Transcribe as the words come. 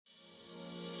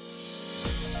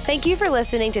Thank you for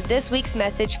listening to this week's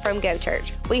message from Go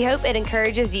Church. We hope it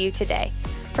encourages you today.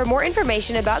 For more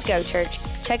information about Go Church,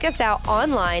 check us out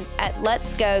online at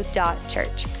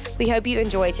letsgo.church. We hope you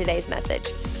enjoy today's message.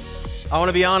 I want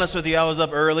to be honest with you. I was up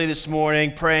early this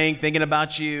morning praying, thinking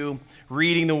about you,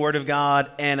 reading the Word of God,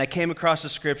 and I came across a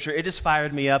scripture. It just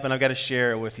fired me up, and I've got to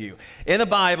share it with you. In the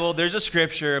Bible, there's a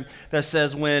scripture that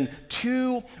says when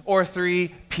 2 or 3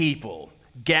 people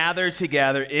gather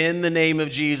together in the name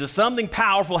of Jesus, something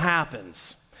powerful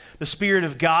happens. The Spirit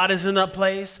of God is in that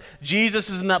place. Jesus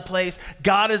is in that place.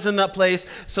 God is in that place.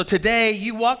 So today,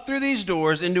 you walked through these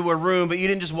doors into a room, but you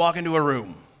didn't just walk into a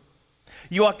room.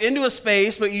 You walked into a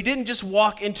space, but you didn't just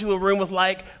walk into a room with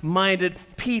like-minded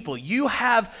people. You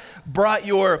have brought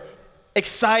your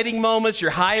exciting moments,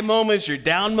 your high moments, your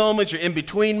down moments, your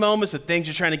in-between moments, the things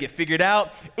you're trying to get figured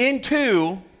out,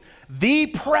 into the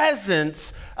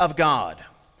presence of God.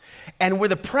 And where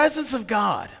the presence of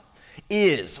God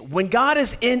is, when God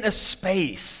is in a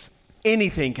space,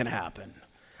 anything can happen.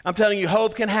 I'm telling you,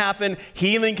 hope can happen,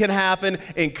 healing can happen,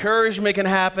 encouragement can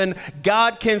happen.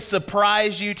 God can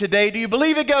surprise you today. Do you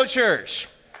believe it, Go Church?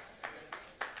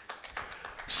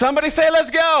 Somebody say, let's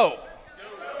go.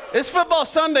 It's football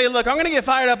Sunday. Look, I'm going to get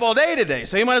fired up all day today,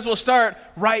 so you might as well start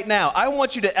right now. I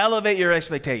want you to elevate your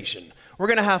expectation. We're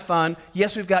going to have fun.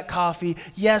 Yes, we've got coffee.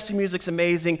 Yes, the music's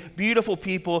amazing, beautiful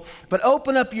people, but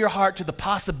open up your heart to the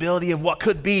possibility of what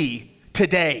could be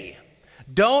today.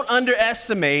 Don't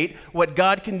underestimate what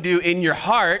God can do in your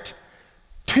heart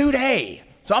today.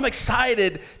 So I'm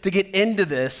excited to get into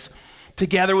this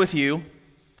together with you.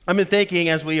 I've been thinking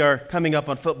as we are coming up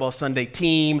on Football Sunday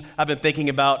team, I've been thinking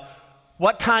about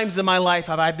what times in my life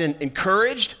have I been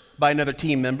encouraged by another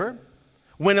team member?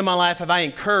 When in my life have I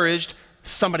encouraged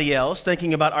somebody else?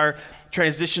 Thinking about our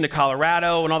transition to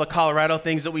Colorado and all the Colorado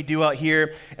things that we do out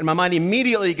here. And my mind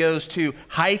immediately goes to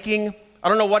hiking. I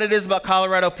don't know what it is about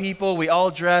Colorado people. We all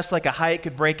dress like a hike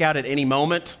could break out at any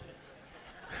moment.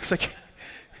 It's like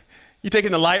you're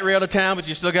taking the light rail to town, but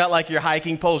you still got like your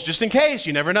hiking poles just in case.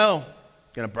 You never know.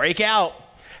 It's going to break out.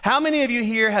 How many of you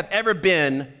here have ever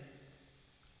been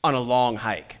on a long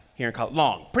hike here in Colorado?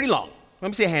 Long, pretty long. Let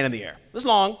me see a hand in the air. It's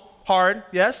long, hard,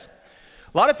 yes?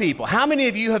 A lot of people. How many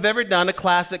of you have ever done a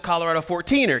classic Colorado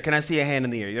 14er? Can I see a hand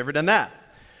in the air? You ever done that?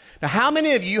 Now, how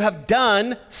many of you have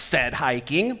done said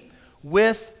hiking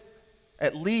with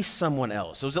at least someone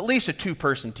else? It was at least a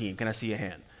 2-person team. Can I see a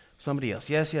hand? Somebody else.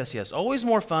 Yes, yes, yes. Always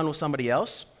more fun with somebody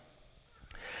else.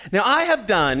 Now, I have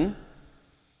done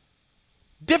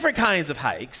different kinds of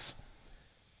hikes.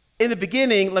 In the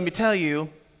beginning, let me tell you,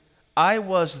 I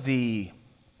was the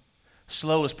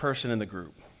slowest person in the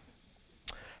group.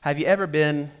 Have you ever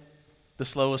been the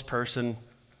slowest person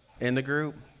in the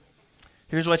group?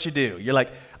 Here's what you do. You're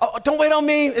like, oh, don't wait on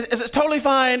me. It's totally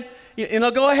fine. You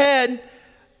know, go ahead.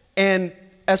 And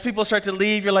as people start to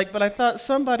leave, you're like, but I thought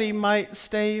somebody might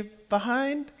stay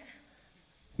behind.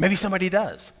 Maybe somebody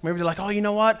does. Maybe they're like, oh, you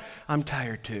know what? I'm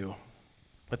tired too.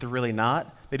 But they're really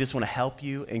not. They just want to help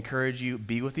you, encourage you,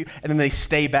 be with you. And then they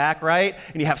stay back, right?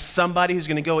 And you have somebody who's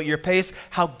going to go at your pace.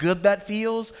 How good that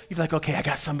feels. You're like, okay, I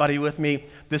got somebody with me.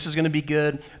 This is going to be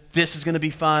good. This is going to be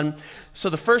fun. So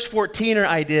the first 14er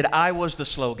I did, I was the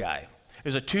slow guy. It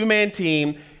was a 2-man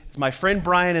team. My friend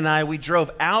Brian and I, we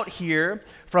drove out here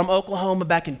from Oklahoma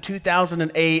back in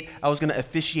 2008. I was going to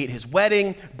officiate his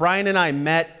wedding. Brian and I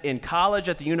met in college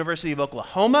at the University of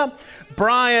Oklahoma.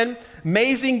 Brian,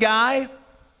 amazing guy.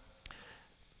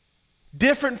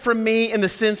 Different from me in the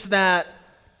sense that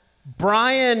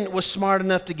Brian was smart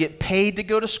enough to get paid to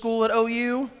go to school at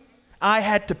OU. I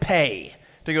had to pay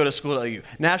to go to school at OU.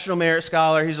 National Merit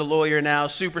Scholar, he's a lawyer now,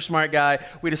 super smart guy.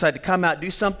 We decided to come out,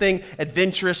 do something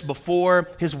adventurous before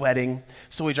his wedding.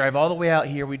 So we drive all the way out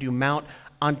here. We do Mount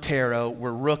Antero.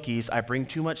 We're rookies. I bring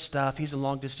too much stuff. He's a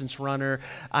long-distance runner.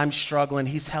 I'm struggling.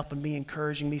 He's helping me,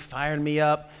 encouraging me, firing me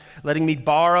up, letting me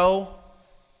borrow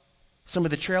some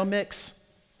of the trail mix.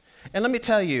 And let me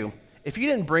tell you, if you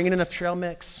didn't bring in enough trail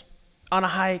mix on a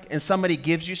hike and somebody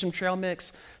gives you some trail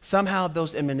mix, somehow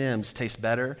those M&Ms taste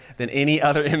better than any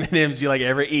other M&Ms you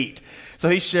ever eat. So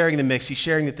he's sharing the mix, he's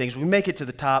sharing the things. We make it to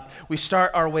the top, we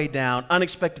start our way down,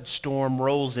 unexpected storm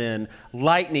rolls in,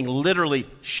 lightning literally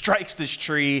strikes this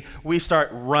tree, we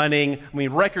start running,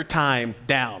 record time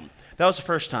down. That was the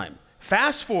first time.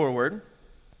 Fast forward,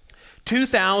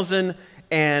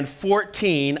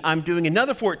 2014, I'm doing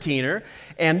another 14er,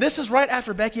 and this is right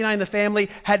after Becky and I and the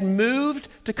family had moved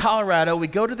to Colorado. We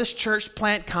go to this church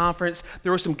plant conference.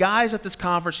 There were some guys at this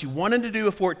conference who wanted to do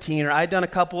a 14er. I had done a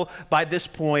couple by this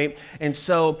point, and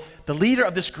so the leader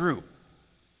of this group,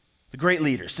 the great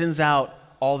leader, sends out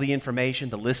all the information,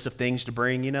 the list of things to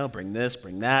bring, bring this,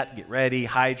 bring that, get ready,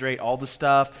 hydrate, all the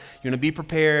stuff. You're going to be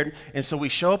prepared. And so we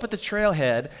show up at the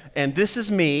trailhead, and this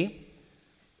is me.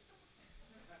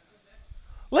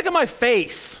 Look at my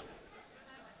face.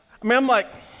 I'm like,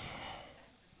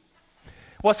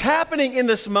 what's happening in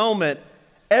this moment,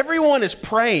 everyone is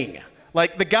praying.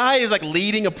 Like the guy is like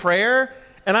leading a prayer,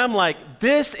 and I'm like,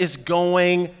 this is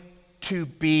going to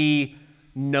be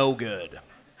no good.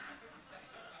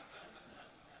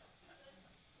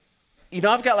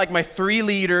 I've got like my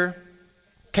 3-liter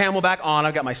Camelback on.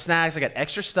 I've got my snacks. I got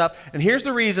extra stuff. And here's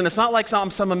the reason. It's not like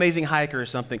I'm some amazing hiker or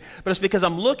something, but it's because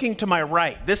I'm looking to my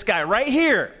right. This guy right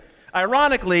here,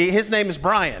 ironically, his name is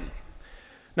Brian.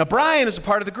 Now, Brian is a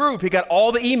part of the group. He got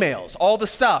all the emails, all the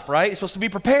stuff, right? He's supposed to be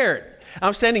prepared.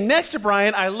 I'm standing next to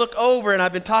Brian. I look over, and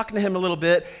I've been talking to him a little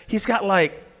bit. He's got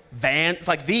like Vans,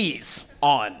 like these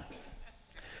on.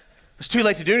 It's too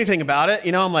late to do anything about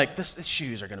it. I'm like, these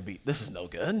shoes are going to be, this is no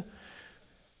good.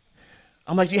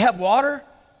 I'm like, do you have water?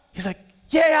 He's like,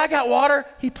 yeah, I got water.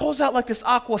 He pulls out like this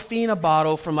Aquafina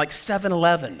bottle from like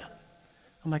 7-Eleven.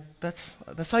 I'm like,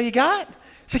 that's all you got?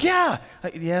 He's like, yeah.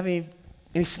 Like, do you have any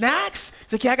snacks?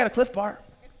 He's like, yeah, I got a Cliff Bar.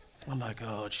 I'm like,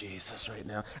 oh, Jesus, right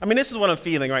now. This is what I'm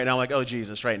feeling right now. I'm like, oh,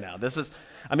 Jesus, right now.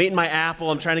 I'm eating my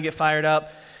apple. I'm trying to get fired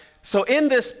up. So in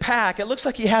this pack, it looks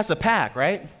like he has a pack,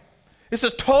 right? This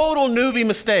is total newbie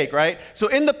mistake, right? So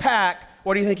in the pack,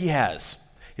 what do you think he has?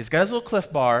 He's got his little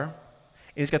Cliff Bar, and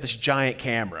he's got this giant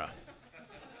camera.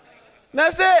 And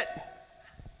that's it.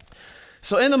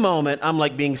 So in the moment, I'm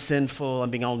like being sinful. I'm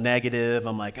being all negative.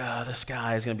 I'm like, oh, this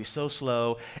guy is going to be so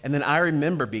slow. And then I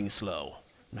remember being slow.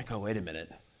 I'm like, oh, wait a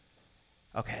minute.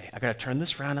 Okay, I got to turn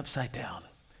this frown upside down.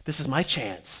 This is my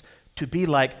chance to be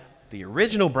like the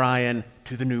original Brian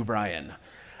to the new Brian.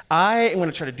 I am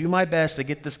going to try to do my best to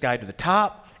get this guy to the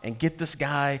top and get this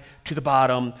guy to the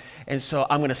bottom. And so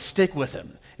I'm going to stick with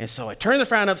him. And so I turn the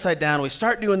frown upside down. We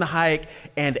start doing the hike,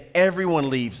 and everyone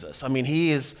leaves us.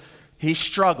 He's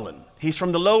struggling. He's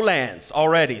from the lowlands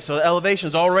already, so the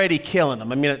elevation's already killing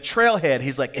him. At trailhead,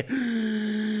 he's like,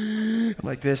 I'm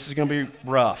like, this is going to be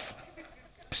rough.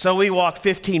 So we walk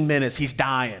 15 minutes. He's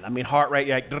dying. Heart rate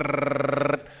like,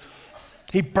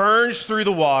 he burns through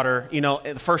the water, in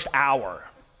the first hour.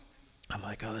 I'm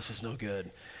like, oh, this is no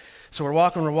good. So we're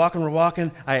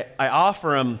walking. I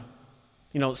offer him,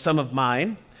 some of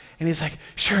mine. And he's like,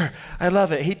 sure, I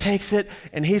love it. He takes it,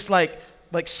 and he's like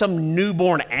some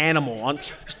newborn animal. And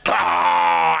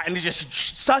he's just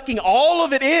sucking all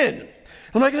of it in.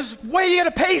 I'm like, wait, you got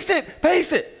to pace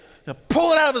it.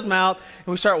 Pull it out of his mouth, and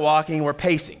we start walking, and we're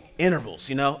pacing.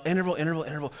 Intervals,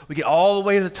 interval. We get all the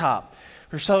way to the top.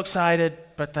 We're so excited,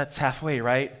 but that's halfway,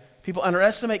 right? People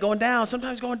underestimate going down.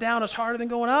 Sometimes going down is harder than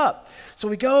going up. So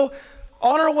we go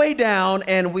on our way down,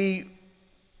 and we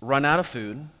run out of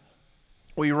food.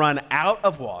 We run out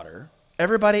of water.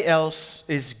 Everybody else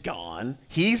is gone.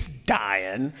 He's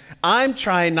dying. I'm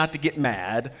trying not to get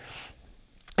mad.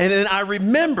 And then I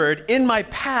remembered in my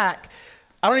pack,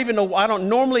 I don't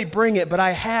normally bring it, but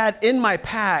I had in my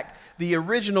pack the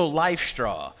original Life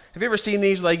Straw. Have you ever seen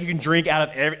these? Like you can drink out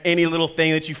of any little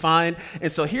thing that you find.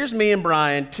 And so here's me and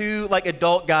Brian, two like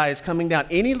adult guys coming down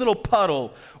any little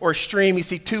puddle or stream. You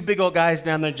see two big old guys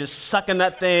down there just sucking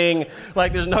that thing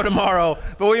like there's no tomorrow.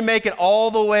 But we make it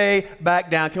all the way back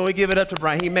down. Can we give it up to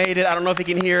Brian? He made it. I don't know if he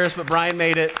can hear us, but Brian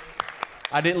made it.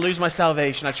 I didn't lose my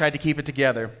salvation. I tried to keep it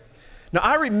together. Now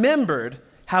I remembered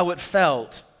how it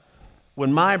felt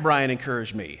when my Brian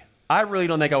encouraged me. I really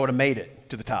don't think I would have made it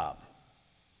to the top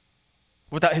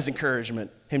without his encouragement,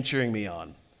 him cheering me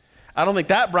on. I don't think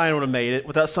that Brian would have made it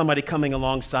without somebody coming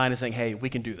alongside and saying, hey, we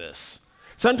can do this.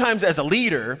 Sometimes as a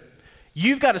leader,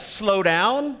 you've got to slow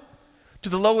down to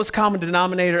the lowest common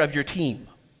denominator of your team.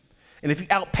 And if you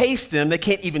outpace them, they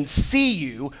can't even see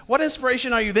you. What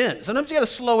inspiration are you then? Sometimes you got to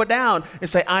slow it down and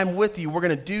say, I'm with you. We're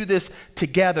going to do this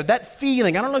together. That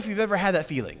feeling, I don't know if you've ever had that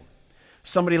feeling.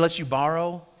 Somebody lets you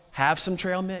have some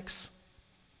trail mix.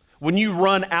 When you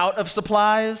run out of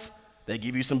supplies, they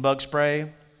give you some bug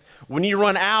spray. When you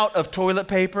run out of toilet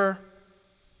paper,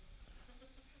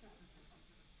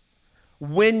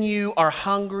 when you are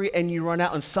hungry and you run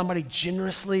out and somebody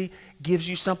generously gives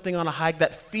you something on a hike,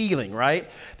 that feeling, right?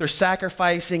 They're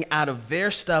sacrificing out of their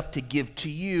stuff to give to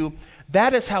you.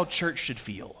 That is how church should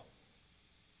feel.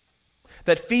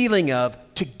 That feeling of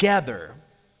together,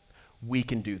 we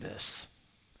can do this.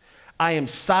 I am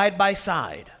side by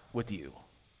side with you.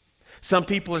 Some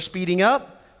people are speeding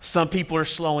up. Some people are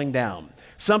slowing down.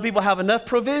 Some people have enough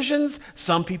provisions,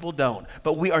 some people don't.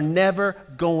 But we are never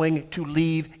going to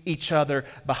leave each other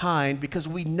behind because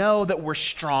we know that we're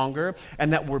stronger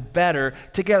and that we're better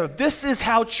together. This is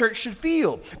how church should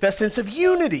feel. That sense of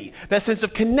unity, that sense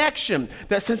of connection,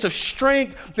 that sense of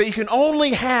strength that you can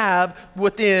only have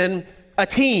within a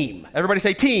team. Everybody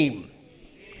say team.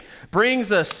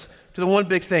 Brings us to the one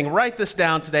big thing. Write this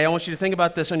down today. I want you to think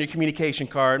about this on your communication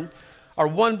card. Our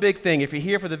one big thing, if you're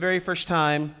here for the very first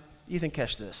time, Ethan,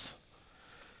 catch this.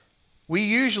 We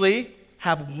usually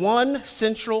have one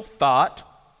central thought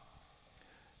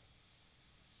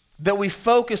that we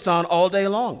focus on all day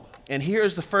long. And here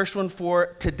is the first one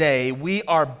for today. We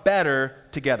are better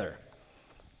together.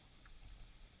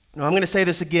 Now, I'm going to say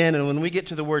this again, and when we get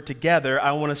to the word together,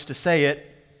 I want us to say it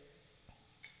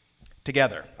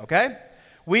together, okay?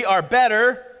 We are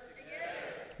better together.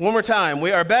 One more time.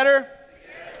 We are better together.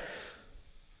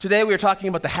 Today we are talking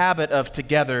about the habit of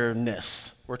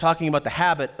togetherness. We're talking about the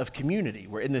habit of community.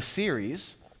 We're in this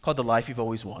series called The Life You've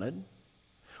Always Wanted.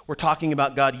 We're talking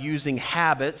about God using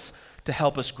habits to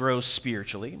help us grow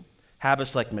spiritually.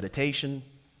 Habits like meditation,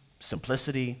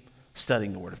 simplicity,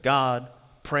 studying the Word of God,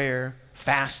 prayer,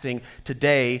 fasting.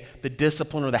 Today, the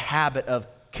discipline or the habit of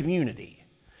community.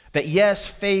 That yes,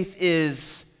 faith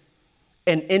is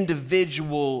an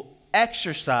individual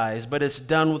exercise, but it's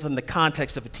done within the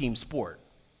context of a team sport.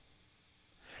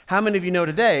 How many of you know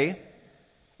today,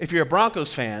 if you're a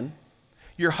Broncos fan,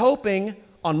 you're hoping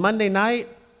on Monday night,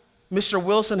 Mr.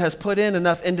 Wilson has put in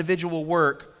enough individual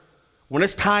work. When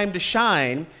it's time to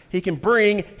shine, he can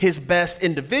bring his best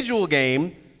individual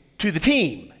game to the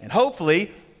team. And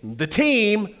hopefully, the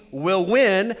team will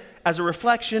win as a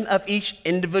reflection of each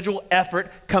individual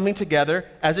effort coming together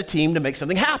as a team to make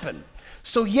something happen.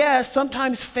 So yes,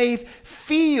 sometimes faith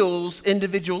feels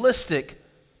individualistic,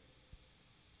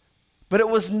 but it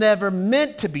was never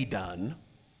meant to be done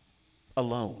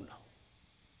alone.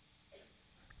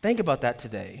 Think about that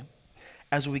today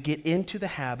as we get into the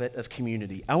habit of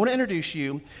community. I want to introduce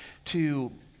you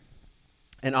to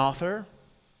an author,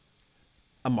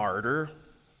 a martyr,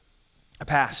 a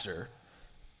pastor,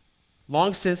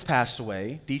 long since passed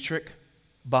away, Dietrich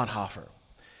Bonhoeffer.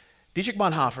 Dietrich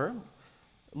Bonhoeffer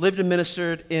lived and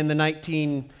ministered in the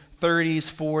 1930s,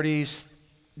 40s,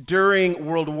 during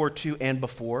World War II and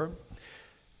before.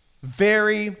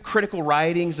 Very critical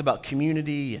writings about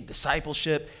community and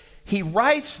discipleship. He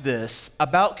writes this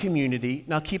about community.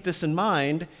 Now keep this in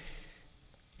mind.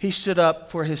 He stood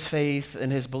up for his faith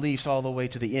and his beliefs all the way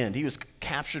to the end. He was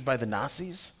captured by the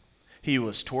Nazis. He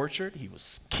was tortured. He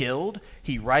was killed.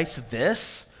 He writes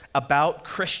this about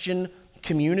Christian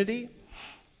community.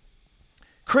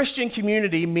 Christian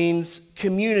community means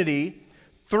community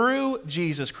through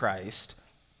Jesus Christ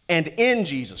and in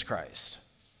Jesus Christ.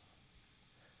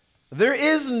 There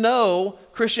is no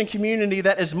Christian community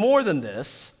that is more than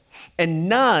this, and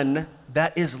none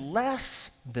that is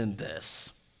less than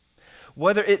this.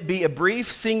 Whether it be a brief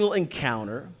single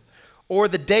encounter or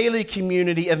the daily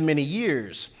community of many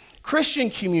years, Christian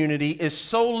community is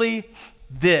solely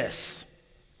this.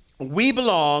 We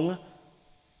belong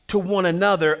to one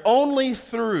another only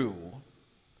through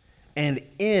and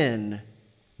in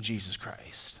Jesus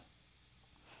Christ.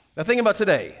 Now think about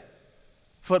today,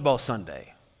 football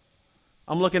Sunday.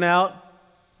 I'm looking out.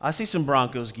 I see some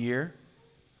Broncos gear.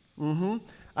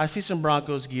 I see some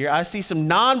Broncos gear. I see some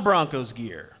non-Broncos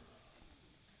gear.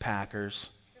 Packers.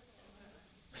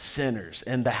 Sinners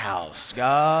in the house.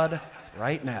 God,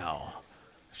 right now,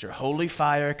 let your holy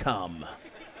fire come.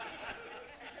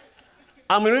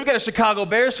 I mean, we've got a Chicago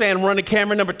Bears fan running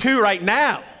camera number 2 right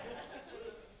now.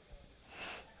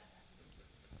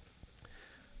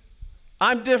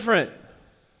 I'm different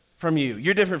from you.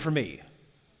 You're different from me.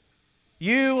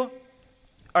 You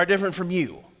are different from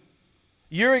you.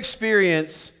 Your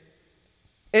experience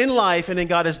in life and in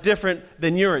God is different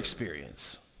than your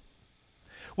experience.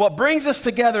 What brings us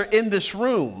together in this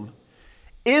room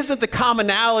isn't the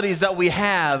commonalities that we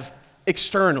have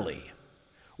externally.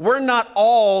 We're not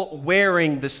all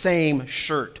wearing the same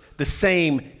shirt, the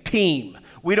same team.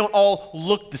 We don't all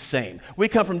look the same. We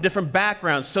come from different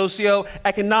backgrounds,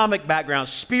 socioeconomic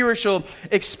backgrounds, spiritual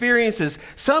experiences.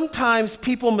 Sometimes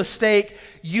people mistake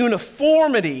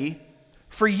uniformity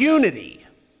for unity.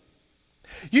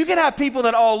 You can have people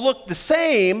that all look the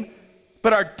same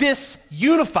but are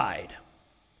disunified.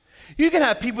 You can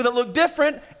have people that look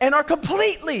different and are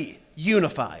completely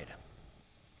unified.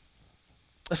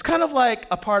 It's kind of like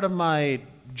a part of my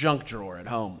junk drawer at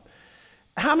home.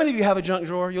 How many of you have a junk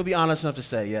drawer? You'll be honest enough to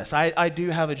say, yes, I do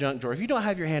have a junk drawer. If you don't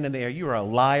have your hand in the air, you are a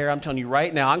liar. I'm telling you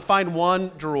right now, I can find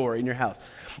one drawer in your house.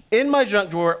 In my junk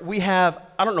drawer, we have,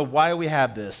 I don't know why we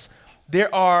have this,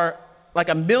 there are like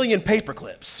 1 million paper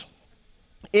clips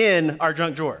in our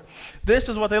junk drawer. This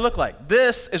is what they look like.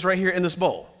 This is right here in this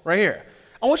bowl, right here.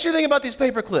 I want you to think about these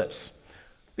paper clips.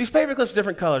 These paper clips,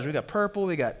 different colors. We got purple,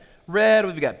 we got red,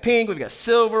 we've got pink, we've got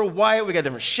silver, white, we got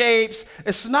different shapes.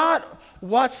 It's not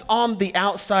what's on the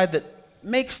outside that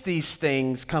makes these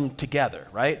things come together,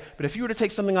 right? But if you were to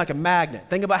take something like a magnet,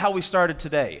 think about how we started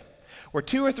today, where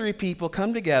 2 or 3 people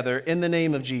come together in the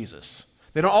name of Jesus.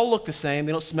 They don't all look the same,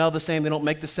 they don't smell the same, they don't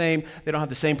make the same, they don't have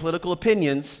the same political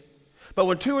opinions. But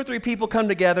when 2 or 3 people come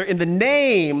together in the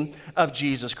name of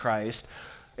Jesus Christ,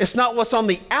 it's not what's on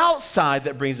the outside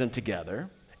that brings them together,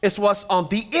 it's what's on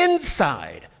the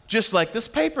inside. Just like this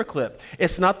paperclip.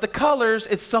 It's not the colors,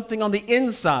 it's something on the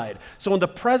inside. So when the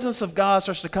presence of God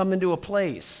starts to come into a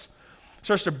place,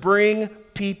 starts to bring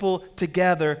people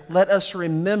together, let us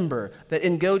remember that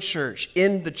in Go Church,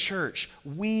 in the church,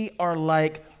 we are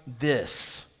like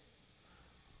this.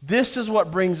 This is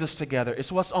what brings us together. It's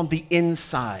what's on the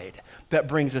inside that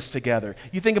brings us together.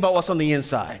 You think about what's on the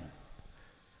inside.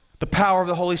 The power of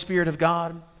the Holy Spirit of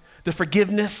God, the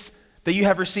forgiveness that you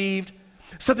have received,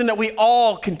 something that we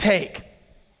all can take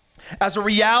as a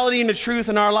reality and a truth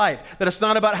in our life. That it's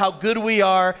not about how good we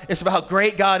are, it's about how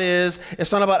great God is.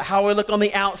 It's not about how we look on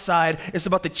the outside, it's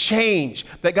about the change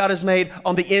that God has made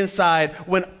on the inside.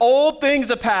 When old things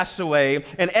have passed away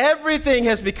and everything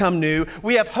has become new,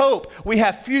 we have hope, we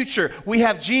have future, we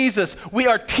have Jesus, we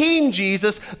are Team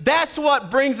Jesus. That's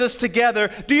what brings us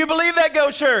together. Do you believe that,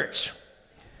 Go Church?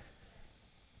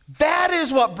 That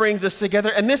is what brings us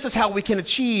together, and this is how we can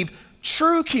achieve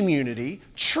true community,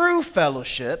 true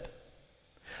fellowship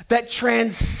that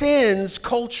transcends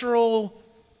cultural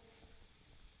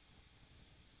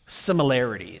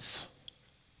similarities.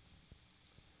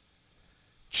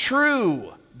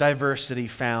 True diversity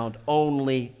found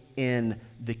only in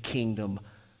the kingdom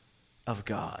of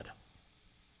God.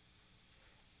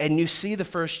 And you see the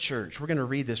first church. We're going to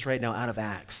read this right now out of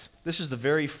Acts. This is the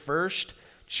very first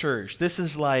church. This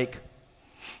is like,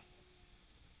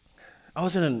 I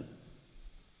was in an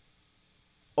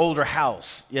older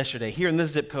house yesterday. Here in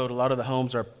this zip code, a lot of the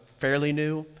homes are fairly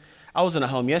new. I was in a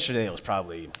home yesterday that was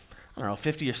probably,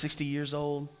 50 or 60 years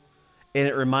old. And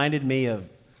it reminded me of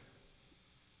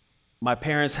my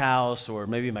parents' house or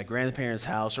maybe my grandparents'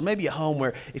 house or maybe a home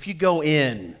where if you go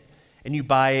in and you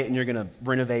buy it and you're going to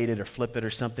renovate it or flip it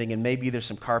or something and maybe there's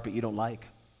some carpet you don't like.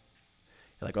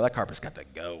 You're like, well, that carpet's got to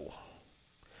go.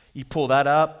 You pull that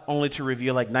up only to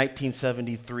reveal like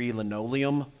 1973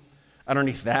 linoleum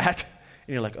underneath that.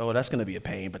 And you're like, oh, that's going to be a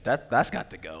pain, but that's got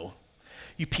to go.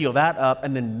 You peel that up,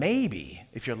 and then maybe,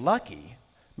 if you're lucky,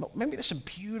 maybe there's some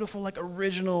beautiful, like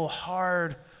original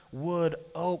hardwood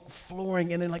oak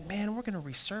flooring, and then like, man, we're going to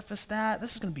resurface that.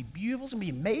 This is going to be beautiful. It's going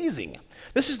to be amazing.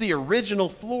 This is the original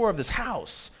floor of this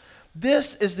house.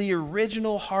 This is the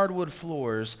original hardwood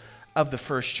floors of the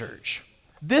first church.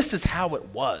 This is how it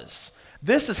was.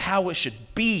 This is how it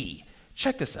should be.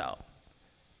 Check this out.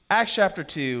 Acts chapter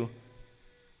 2,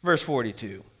 verse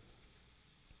 42.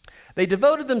 They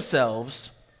devoted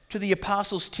themselves to the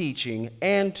apostles' teaching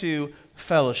and to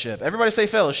fellowship. Everybody say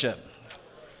fellowship.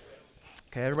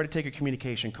 Okay, everybody take your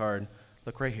communication card.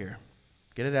 Look right here.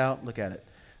 Get it out, look at it.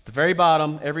 At the very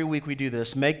bottom, every week we do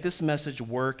this. Make this message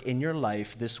work in your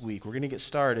life this week. We're going to get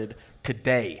started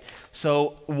today.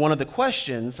 So one of the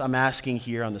questions I'm asking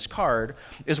here on this card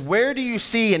is, where do you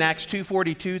see in Acts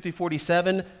 2:42 through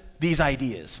 47 these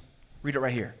ideas? Read it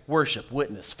right here. Worship,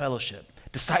 witness, fellowship,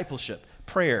 discipleship,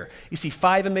 prayer. You see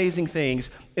 5 amazing things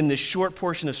in this short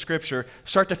portion of Scripture.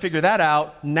 Start to figure that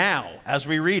out now as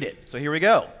we read it. So here we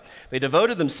go. They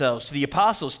devoted themselves to the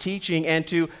apostles' teaching and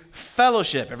to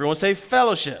fellowship. Everyone say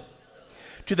fellowship.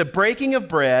 To the breaking of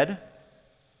bread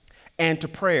and to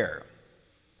prayer.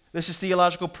 This is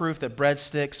theological proof that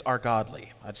breadsticks are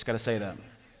godly. I just got to say that.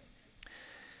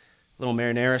 Little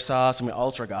marinara sauce, I mean,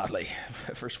 ultra godly.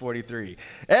 Verse 43.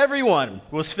 Everyone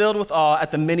was filled with awe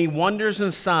at the many wonders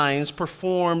and signs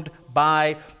performed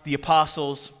by the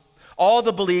apostles. All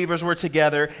the believers were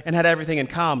together and had everything in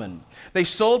common. They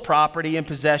sold property and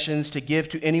possessions to give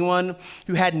to anyone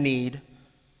who had need.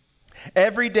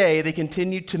 Every day they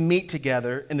continued to meet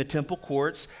together in the temple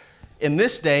courts. In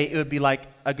this day, it would be like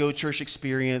a Go Church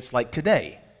experience like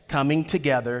today, coming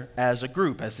together as a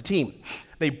group, as a team.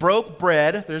 They broke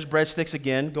bread. There's breadsticks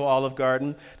again, go Olive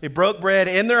Garden. They broke bread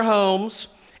in their homes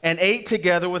and ate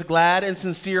together with glad and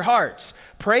sincere hearts,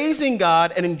 praising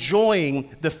God and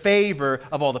enjoying the favor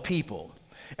of all the people.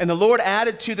 And the Lord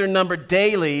added to their number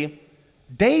daily,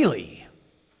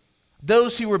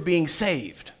 those who were being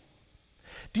saved.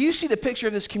 Do you see the picture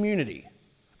of this community?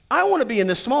 I want to be in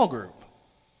this small group.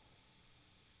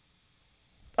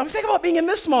 I'm thinking about being in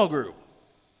this small group.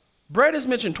 Bread is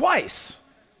mentioned twice.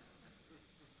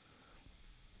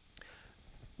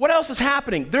 What else is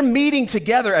happening? They're meeting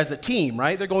together as a team,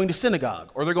 right? They're going to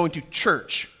synagogue or they're going to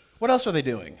church. What else are they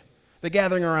doing? They're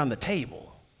gathering around the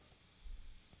table.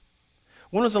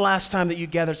 When was the last time that you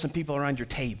gathered some people around your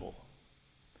table?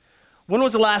 When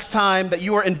was the last time that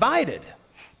you were invited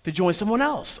to join someone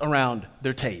else around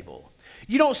their table?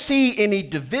 You don't see any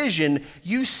division.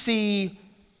 You see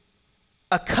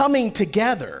a coming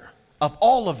together of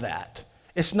all of that.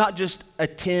 It's not just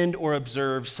attend or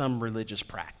observe some religious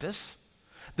practice.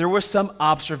 There was some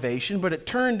observation, but it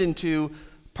turned into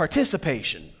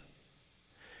participation.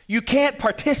 You can't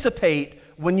participate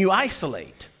when you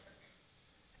isolate.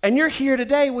 And you're here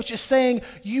today, which is saying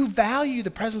you value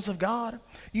the presence of God.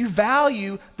 You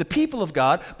value the people of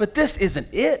God, but this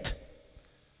isn't it.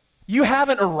 You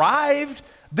haven't arrived.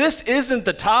 This isn't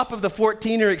the top of the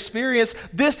 14er experience.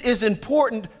 This is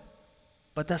important,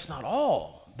 but that's not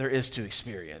all there is to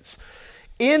experience.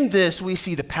 In this, we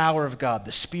see the power of God,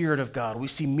 the Spirit of God. We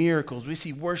see miracles. We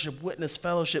see worship, witness,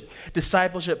 fellowship,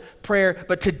 discipleship, prayer.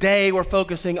 But today, we're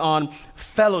focusing on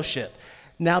fellowship.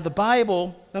 Now, the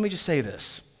Bible, let me just say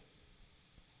this.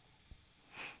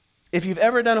 If you've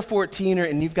ever done a 14er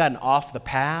and you've gotten off the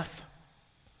path,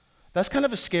 that's kind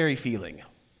of a scary feeling.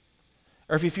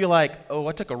 Or if you feel like, oh,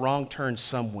 I took a wrong turn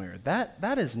somewhere,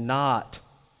 that is not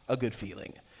a good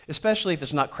feeling. Especially if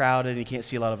it's not crowded and you can't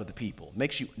see a lot of other people. It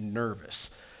makes you nervous.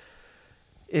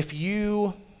 If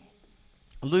you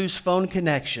lose phone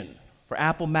connection for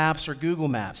Apple Maps or Google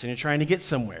Maps and you're trying to get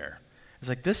somewhere, it's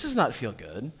like, this does not feel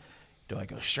good. Do I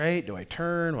go straight? Do I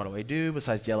turn? What do I do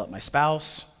besides yell at my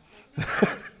spouse?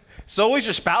 It's always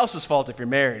your spouse's fault if you're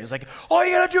married. It's like, all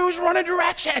you gotta do is run in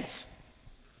directions.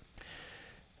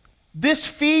 This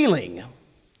feeling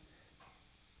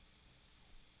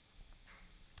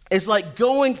is like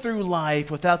going through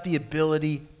life without the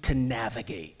ability to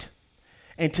navigate.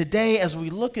 And today, as we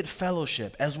look at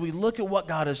fellowship, as we look at what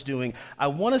God is doing, I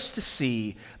want us to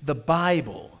see the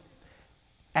Bible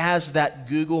as that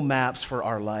Google Maps for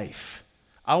our life.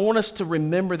 I want us to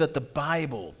remember that the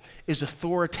Bible is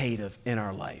authoritative in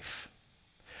our life.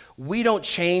 We don't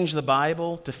change the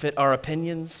Bible to fit our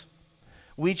opinions.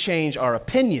 We change our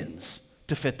opinions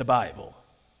to fit the Bible.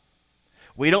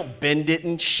 We don't bend it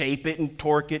and shape it and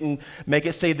torque it and make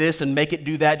it say this and make it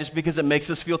do that just because it makes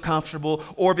us feel comfortable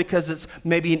or because it's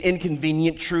maybe an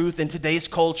inconvenient truth in today's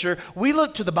culture. We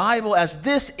look to the Bible as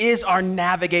this is our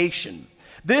navigation.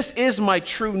 This is my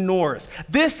true north.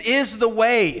 This is the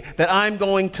way that I'm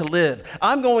going to live.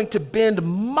 I'm going to bend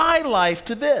my life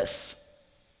to this.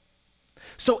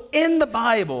 So in the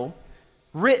Bible,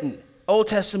 written, Old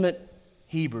Testament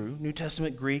Hebrew, New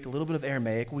Testament Greek, a little bit of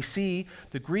Aramaic, we see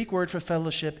the Greek word for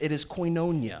fellowship, it is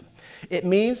koinonia. It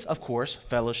means, of course,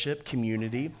 fellowship,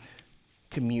 community,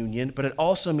 communion, but it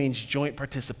also means joint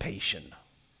participation.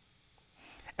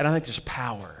 And I think there's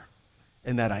power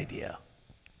in that idea.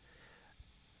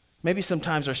 Maybe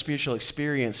sometimes our spiritual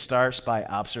experience starts by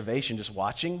observation, just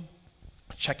watching,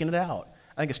 checking it out.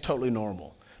 I think it's totally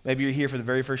normal. Maybe you're here for the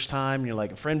very first time and you're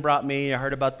like, a friend brought me, I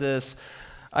heard about this,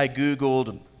 I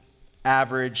Googled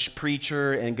average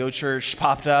preacher and Go Church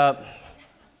popped up.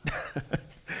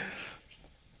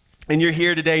 And you're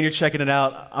here today and you're checking it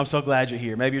out. I'm so glad you're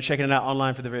here. Maybe you're checking it out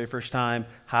online for the very first time.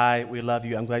 Hi, we love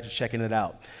you. I'm glad you're checking it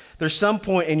out. There's some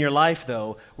point in your life,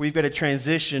 though, where you've got to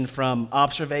transition from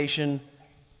observation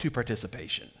to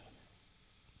participation.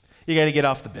 You got to get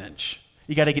off the bench.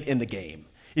 You got to get in the game.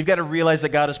 You've got to realize that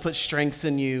God has put strengths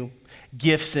in you,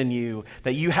 gifts in you,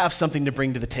 that you have something to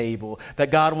bring to the table, that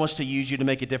God wants to use you to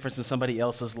make a difference in somebody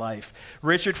else's life.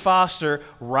 Richard Foster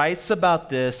writes about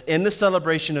this in The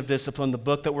Celebration of Discipline, the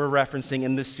book that we're referencing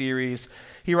in this series.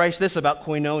 He writes this about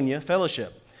koinonia,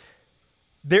 fellowship.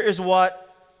 There is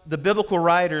what the biblical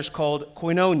writers called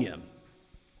koinonia,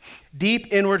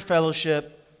 deep inward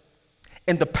fellowship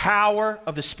in the power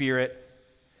of the Spirit.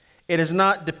 It is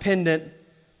not dependent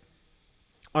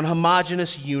on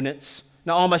homogeneous units.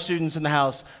 Now, all my students in the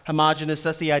house, homogeneous,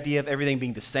 that's the idea of everything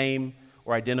being the same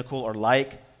or identical or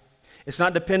like. It's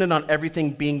not dependent on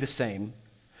everything being the same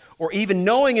or even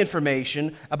knowing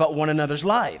information about one another's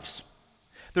lives.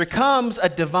 There comes a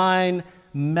divine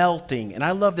melting, and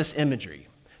I love this imagery.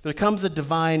 There comes a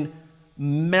divine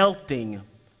melting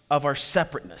of our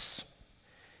separateness.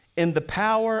 In the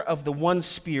power of the one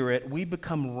Spirit, we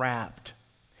become wrapped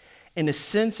in a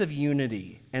sense of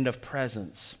unity and of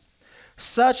presence,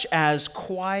 such as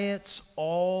quiets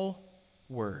all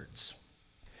words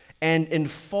and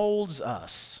enfolds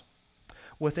us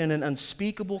within an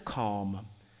unspeakable calm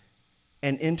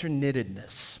and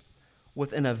interknittedness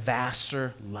within a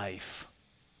vaster life.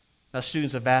 Now,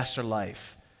 students, a vaster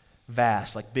life,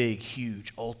 vast, like big,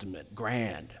 huge, ultimate,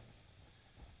 grand.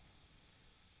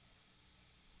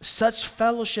 Such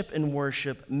fellowship in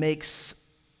worship makes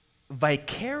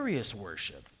vicarious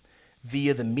worship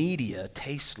via the media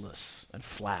tasteless and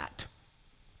flat.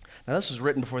 Now, this was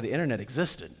written before the internet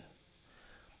existed,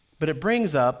 but it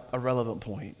brings up a relevant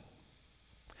point.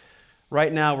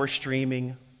 Right now, we're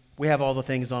streaming. We have all the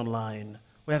things online.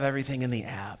 We have everything in the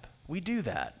app. We do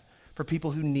that for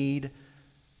people who need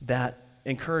that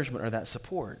encouragement or that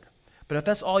support. But if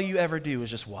that's all you ever do is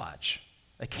just watch,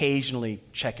 occasionally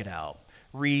check it out,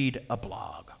 read a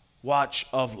blog, watch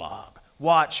a vlog,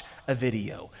 watch a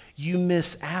video, you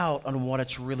miss out on what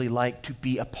it's really like to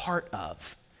be a part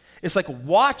of. It's like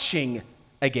watching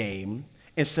a game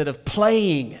instead of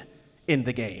playing in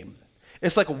the game.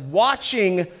 It's like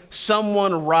watching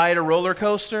someone ride a roller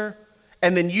coaster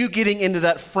and then you getting into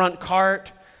that front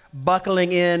cart,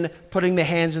 buckling in, putting the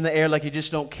hands in the air like you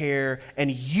just don't care,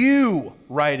 and you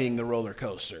riding the roller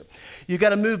coaster. You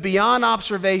got to move beyond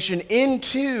observation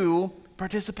into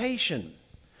participation.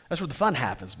 That's where the fun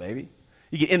happens, baby.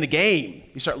 You get in the game.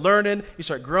 You start learning, you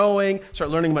start growing, start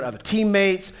learning about other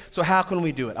teammates. So how can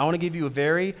we do it? I want to give you a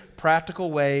very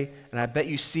practical way, and I bet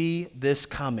you see this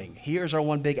coming. Here's our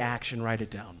one big action. Write it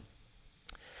down.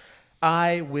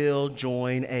 I will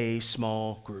join a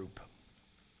small group.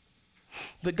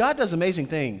 But God does amazing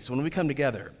things when we come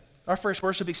together. Our first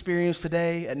worship experience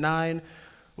today at 9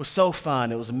 was so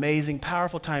fun. It was amazing,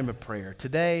 powerful time of prayer.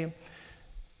 Today,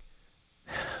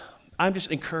 I'm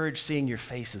just encouraged seeing your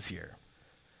faces here,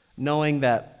 knowing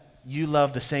that you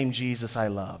love the same Jesus I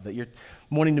love, that you're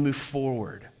wanting to move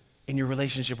forward in your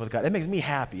relationship with God. It makes me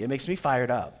happy. It makes me fired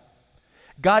up.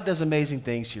 God does amazing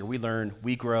things here. We learn,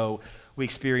 we grow, we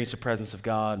experience the presence of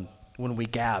God when we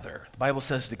gather. The Bible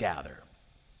says to gather.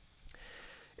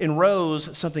 In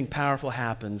Rose, something powerful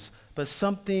happens, but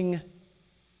something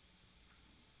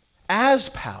as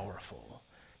powerful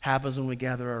happens when we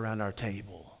gather around our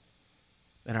table,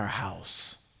 in our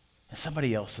house, in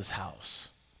somebody else's house.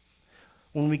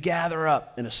 When we gather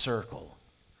up in a circle.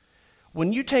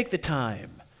 When you take the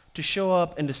time to show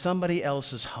up into somebody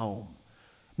else's home,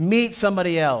 meet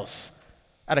somebody else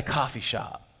at a coffee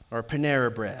shop or a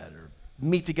Panera Bread, or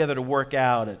meet together to work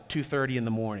out at 2:30 in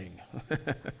the morning.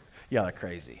 Y'all are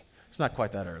crazy. It's not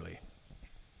quite that early.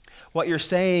 What you're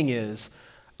saying is,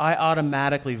 I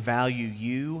automatically value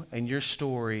you and your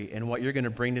story and what you're going to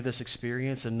bring to this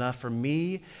experience enough for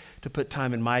me to put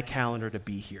time in my calendar to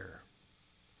be here.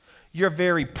 Your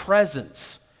very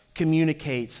presence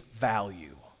communicates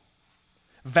value.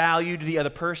 Value to the other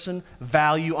person,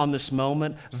 value on this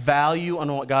moment, value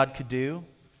on what God could do.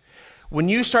 When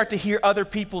you start to hear other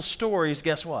people's stories,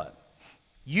 guess what?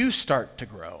 You start to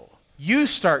grow. You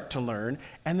start to learn.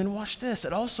 And then watch this.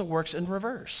 It also works in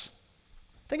reverse.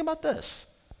 Think about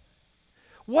this.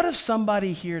 What if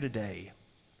somebody here today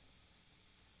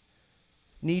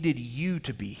needed you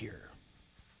to be here?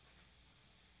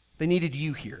 They needed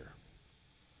you here.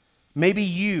 Maybe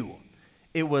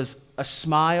it was a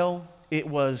smile, it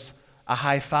was a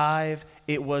high five,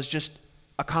 it was just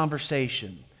a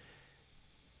conversation.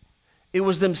 It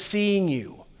was them seeing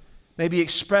you, maybe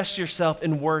express yourself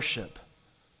in worship,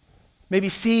 maybe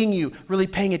seeing you really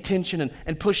paying attention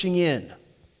and pushing in.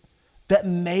 That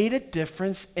made a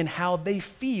difference in how they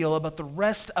feel about the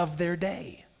rest of their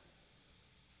day.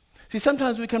 See,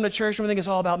 sometimes we come to church and we think it's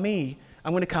all about me.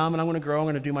 I'm going to come and I'm going to grow, I'm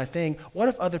going to do my thing. What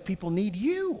if other people need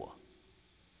you?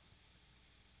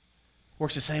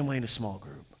 Works the same way in a small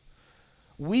group.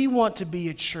 We want to be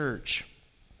a church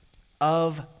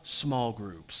of small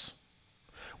groups.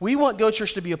 We want Go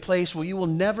Church to be a place where you will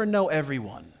never know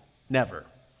everyone, never,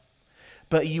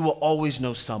 but you will always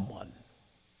know someone.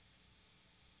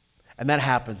 And that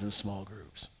happens in small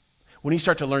groups. When you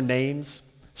start to learn names,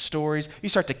 stories, you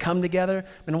start to come together,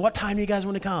 and what time do you guys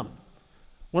want to come?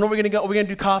 When are we going to go? Are we going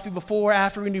to do coffee before,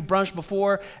 after? Are we going to do brunch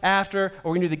before, after? Or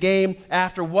are we going to do the game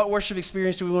after? What worship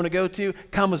experience do we want to go to?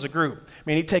 Come as a group. I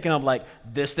mean, you're taking up like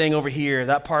this thing over here,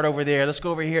 that part over there. Let's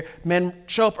go over here. Men,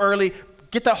 show up early.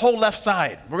 Get that whole left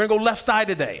side. We're going to go left side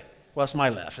today. Well, it's my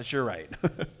left. That's your right.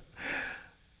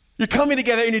 You're coming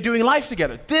together and you're doing life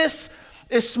together. This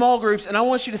is small groups, and I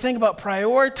want you to think about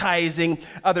prioritizing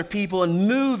other people and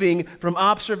moving from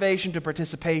observation to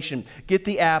participation. Get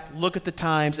the app, look at the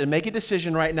times, and make a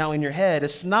decision right now in your head.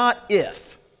 It's not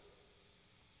if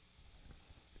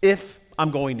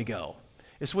I'm going to go.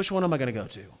 It's which one am I going to go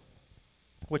to?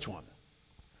 Which one?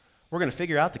 We're going to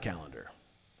figure out the calendar.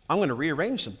 I'm going to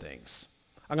rearrange some things.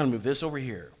 I'm going to move this over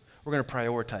here. We're going to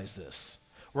prioritize this.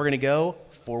 We're going to go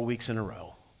 4 weeks in a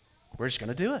row. We're just going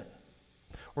to do it.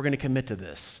 We're going to commit to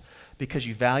this because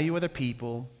you value other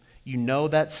people. You know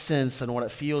that sense and what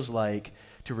it feels like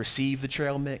to receive the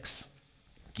trail mix,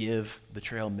 give the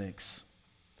trail mix.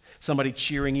 Somebody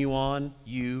cheering you on,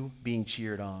 you being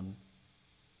cheered on.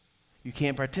 You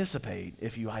can't participate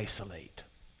if you isolate.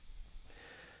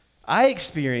 I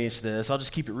experienced this, I'll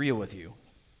just keep it real with you,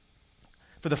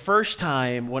 for the first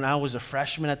time when I was a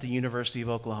freshman at the University of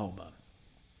Oklahoma.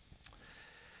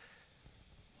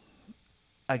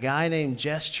 A guy named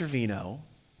Jess Trevino,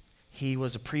 he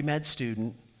was a pre-med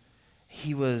student.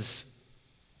 He was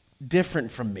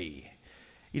different from me.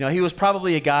 You know, he was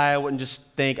probably a guy I wouldn't just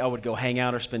think I would go hang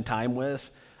out or spend time with.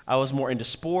 I was more into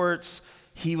sports.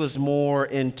 He was more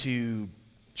into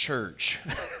church.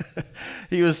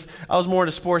 I was more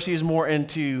into sports. He was more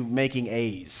into making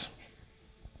A's.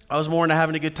 I was more into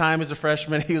having a good time as a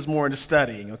freshman. He was more into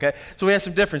studying, okay? So we had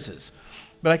some differences.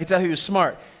 But I could tell he was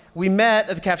smart. We met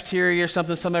at the cafeteria or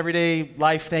something, some everyday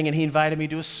life thing, and he invited me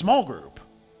to a small group.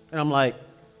 And I'm like,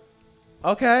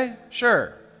 okay,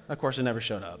 sure. Of course, I never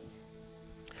showed up.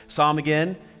 Saw him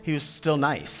again. He was still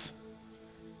nice.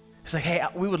 He's like, hey,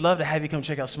 we would love to have you come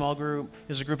check out small group.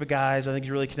 There's a group of guys. I think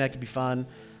you're really connected. It'd be fun.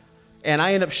 And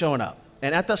I ended up showing up.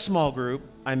 And at that small group,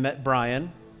 I met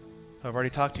Brian, who I've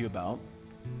already talked to you about.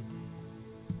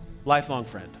 Lifelong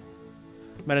friend.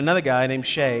 Met another guy named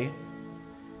Shay.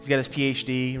 He's got his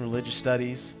PhD in religious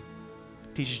studies.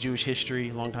 Teaches Jewish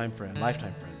history. Longtime friend.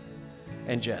 Lifetime friend.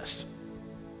 And Jess.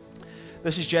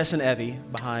 This is Jess and Evie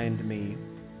behind me.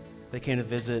 They came to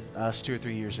visit us 2 or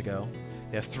 3 years ago.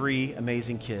 They have 3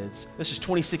 amazing kids. This is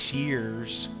 26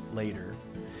 years later.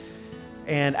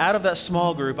 And out of that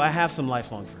small group, I have some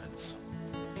lifelong friends,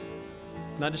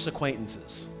 not just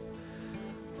acquaintances.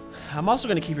 I'm also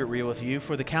going to keep it real with you.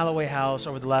 For the Callaway house,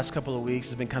 over the last couple of weeks,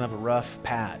 has been kind of a rough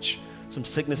patch. Some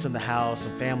sickness in the house,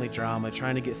 some family drama,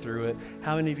 trying to get through it.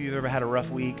 How many of you have ever had a rough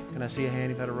week? Can I see a hand?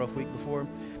 You've had a rough week before?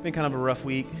 Been kind of a rough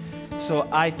week. So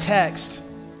I text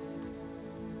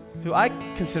who I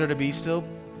consider to be still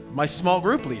my small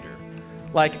group leader.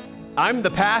 Like, I'm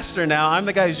the pastor now. I'm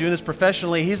the guy who's doing this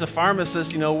professionally. He's a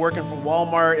pharmacist, working for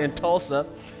Walmart in Tulsa.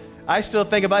 I still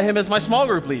think about him as my small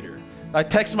group leader. I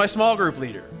text my small group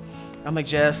leader. I'm like,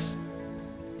 Jess,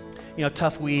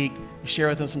 tough week. You share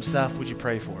with him some stuff. Would you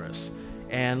pray for us?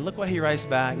 And look what he writes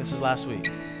back. This is last week.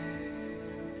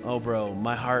 Oh, bro,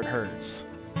 my heart hurts.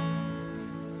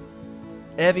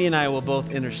 Evie and I will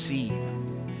both intercede.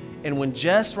 And when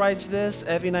Jess writes this,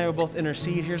 Evie and I will both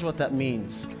intercede. Here's what that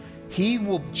means.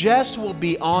 Jess will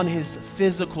be on his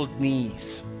physical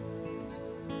knees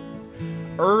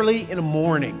early in the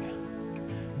morning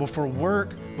before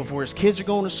work, before his kids are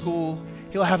going to school.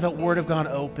 He'll have that word of God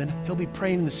open. He'll be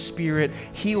praying in the Spirit.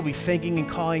 He will be thinking and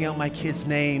calling out my kids'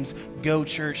 names. Go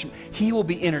church. He will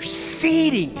be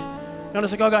interceding. Not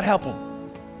just like, oh, God, help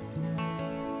him.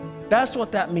 That's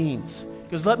what that means.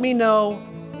 Because let me know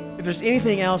if there's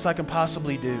anything else I can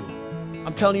possibly do.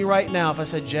 I'm telling you right now, if I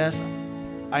said, Jess,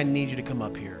 I need you to come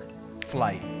up here.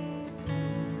 Flight.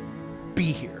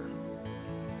 Be here.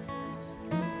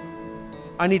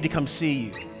 I need to come see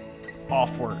you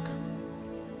off work.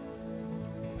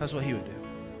 That's what he would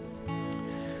do.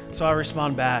 So I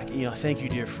respond back, thank you,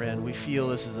 dear friend. We feel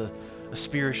this is a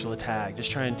spiritual attack,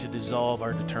 just trying to dissolve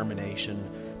our determination.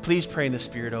 Please pray in the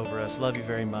Spirit over us. Love you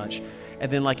very much.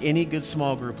 And then like any good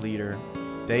small group leader,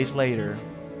 days later,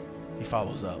 he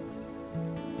follows up.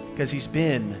 Because he's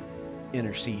been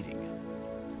interceding.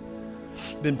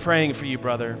 Been praying for you,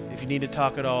 brother. If you need to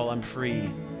talk at all, I'm free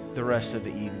the rest of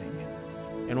the evening.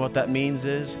 And what that means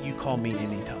is you call me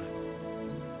anytime.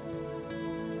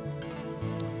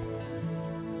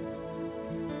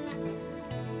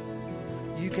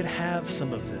 You could have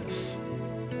some of this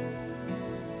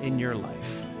in your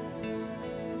life,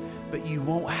 but you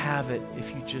won't have it if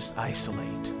you just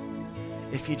isolate,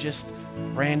 if you just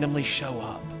randomly show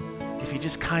up, if you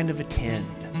just kind of attend,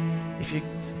 if you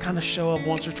kind of show up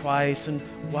once or twice and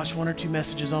watch 1 or 2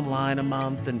 messages online a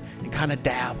month and kind of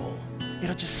dabble.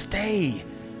 It'll just stay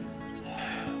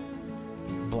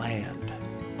bland,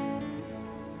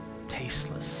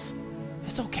 tasteless.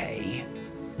 It's okay.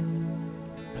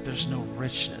 But there's no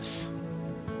richness.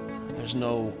 There's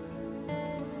no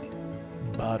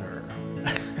butter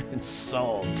and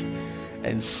salt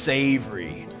and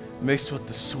savory mixed with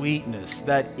the sweetness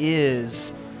that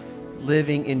is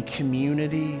living in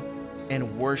community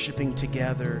and worshiping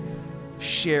together,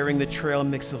 sharing the trail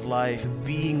mix of life,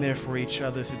 being there for each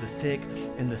other through the thick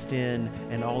and the thin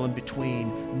and all in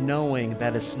between, knowing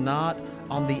that it's not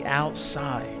on the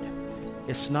outside.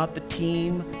 It's not the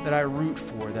team that I root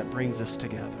for that brings us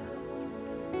together.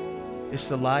 It's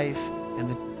the life and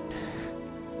the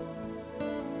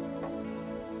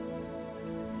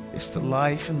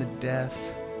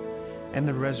death and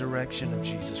the resurrection of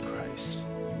Jesus Christ.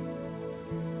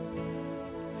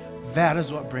 That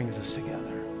is what brings us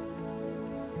together.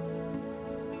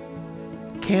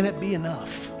 Can it be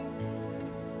enough?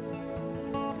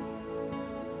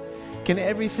 Can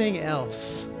everything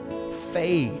else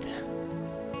fade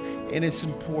in its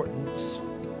importance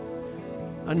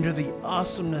under the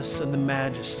awesomeness and the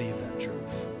majesty of that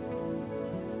truth?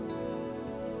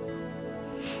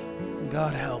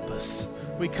 God, help us.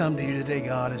 We come to you today,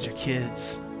 God, as your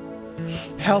kids.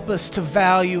 Help us to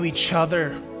value each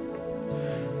other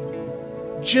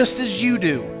just as you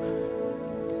do.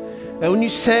 That when you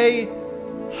say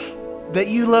that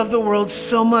you love the world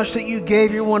so much that you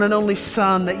gave your one and only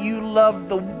Son, that you love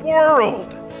the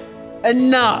world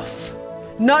enough,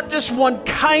 not just one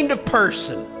kind of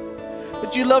person,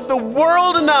 but you love the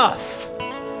world enough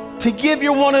to give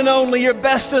your one and only, your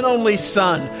best and only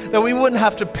Son, that we wouldn't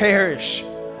have to perish,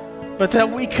 but that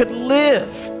we could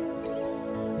live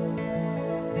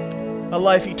a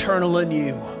life eternal in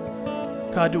you.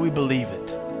 God, do we believe it?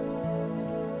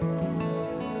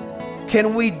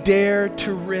 Can we dare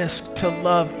to risk to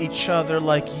love each other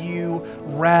like you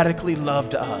radically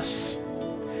loved us?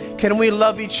 Can we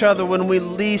love each other when we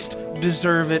least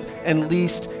deserve it and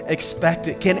least expect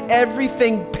it? Can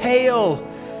everything pale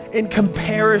in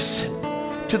comparison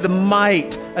to the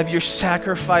might of your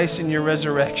sacrifice and your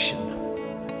resurrection?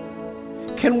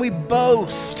 Can we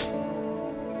boast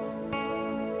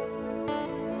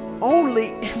only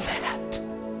in that?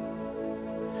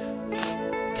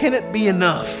 Can it be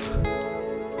enough?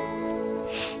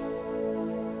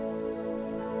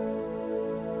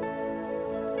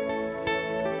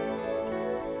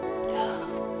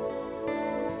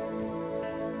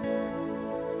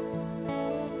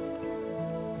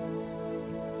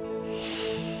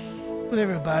 With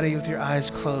everybody with your eyes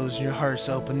closed and your hearts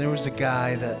open, there was a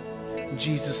guy that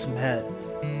Jesus met,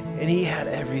 and he had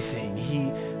everything.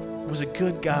 He was a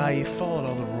good guy. He followed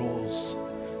all the rules.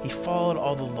 He followed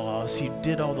all the laws. He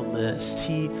did all the lists.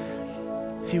 He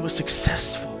was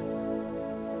successful.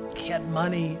 He had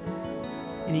money,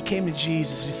 and he came to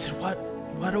Jesus and he said,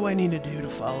 what do I need to do to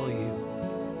follow you?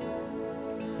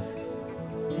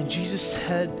 And Jesus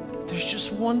said, there's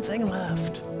just one thing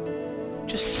left.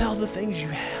 Just sell the things you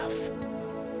have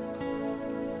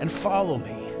and follow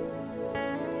me.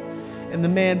 And the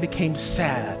man became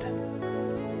sad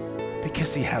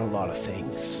because he had a lot of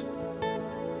things.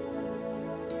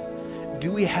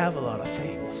 Do we have a lot of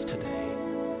things today?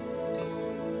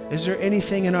 Is there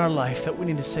anything in our life that we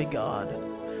need to say, God,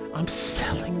 I'm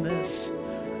selling this.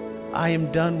 I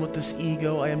am done with this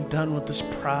ego. I am done with this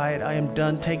pride. I am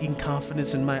done taking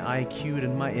confidence in my IQ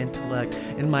and my intellect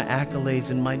and my accolades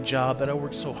and my job that I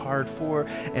worked so hard for.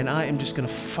 And I am just going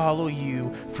to follow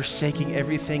you, forsaking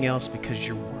everything else because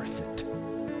you're worth it.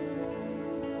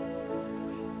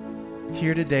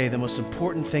 Here today, the most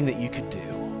important thing that you could do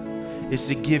is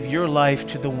to give your life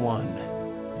to the one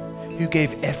who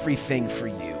gave everything for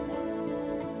you.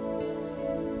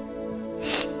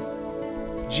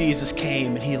 Jesus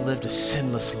came and he lived a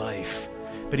sinless life,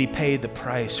 but he paid the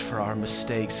price for our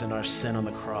mistakes and our sin on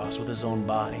the cross with his own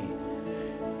body.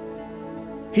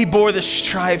 He bore the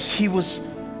stripes. He was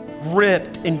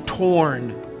ripped and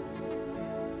torn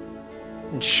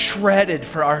and shredded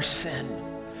for our sin.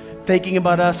 Thinking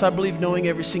about us, I believe knowing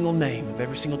every single name of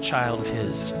every single child of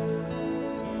his,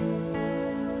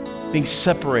 being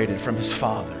separated from his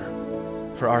Father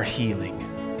for our healing.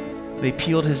 They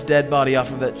peeled his dead body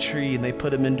off of that tree and they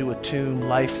put him into a tomb,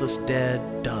 lifeless,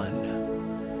 dead,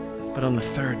 done. But on the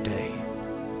third day,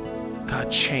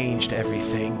 God changed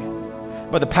everything.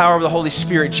 By the power of the Holy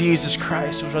Spirit, Jesus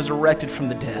Christ was resurrected from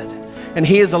the dead, and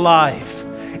he is alive.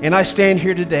 And I stand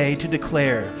here today to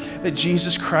declare that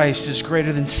Jesus Christ is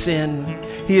greater than sin.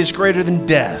 He is greater than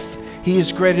death. He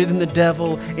is greater than the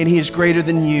devil, and he is greater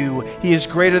than you. He is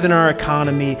greater than our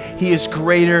economy. He is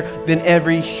greater than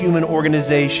every human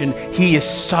organization. He is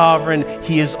sovereign.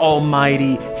 He is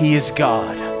almighty. He is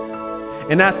God.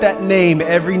 And at that name,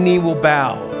 every knee will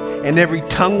bow and every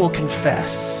tongue will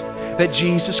confess that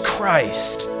Jesus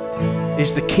Christ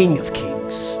is the King of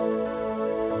Kings.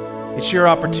 It's your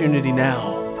opportunity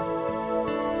now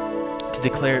to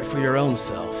declare it for your own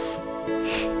self.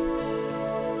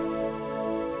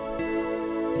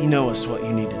 You know it's what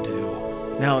you need to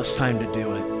do. Now it's time to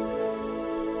do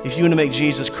it. If you want to make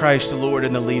Jesus Christ the Lord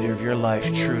and the leader of your life,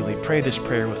 truly, pray this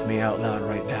prayer with me out loud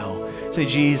right now. Say,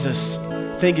 Jesus,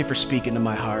 thank you for speaking to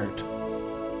my heart.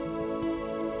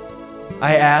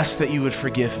 I ask that you would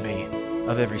forgive me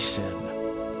of every sin.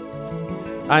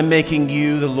 I'm making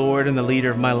you the Lord and the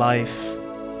leader of my life,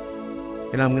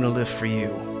 and I'm going to live for you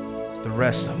the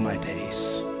rest of my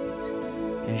days.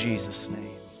 In Jesus'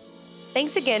 name.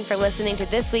 Thanks again for listening to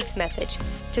this week's message.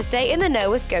 To stay in the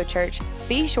know with Go Church,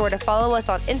 be sure to follow us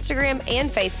on Instagram and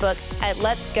Facebook at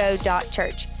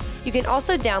letsgo.church. You can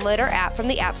also download our app from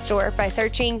the App Store by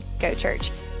searching Go Church.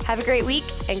 Have a great week,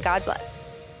 and God bless.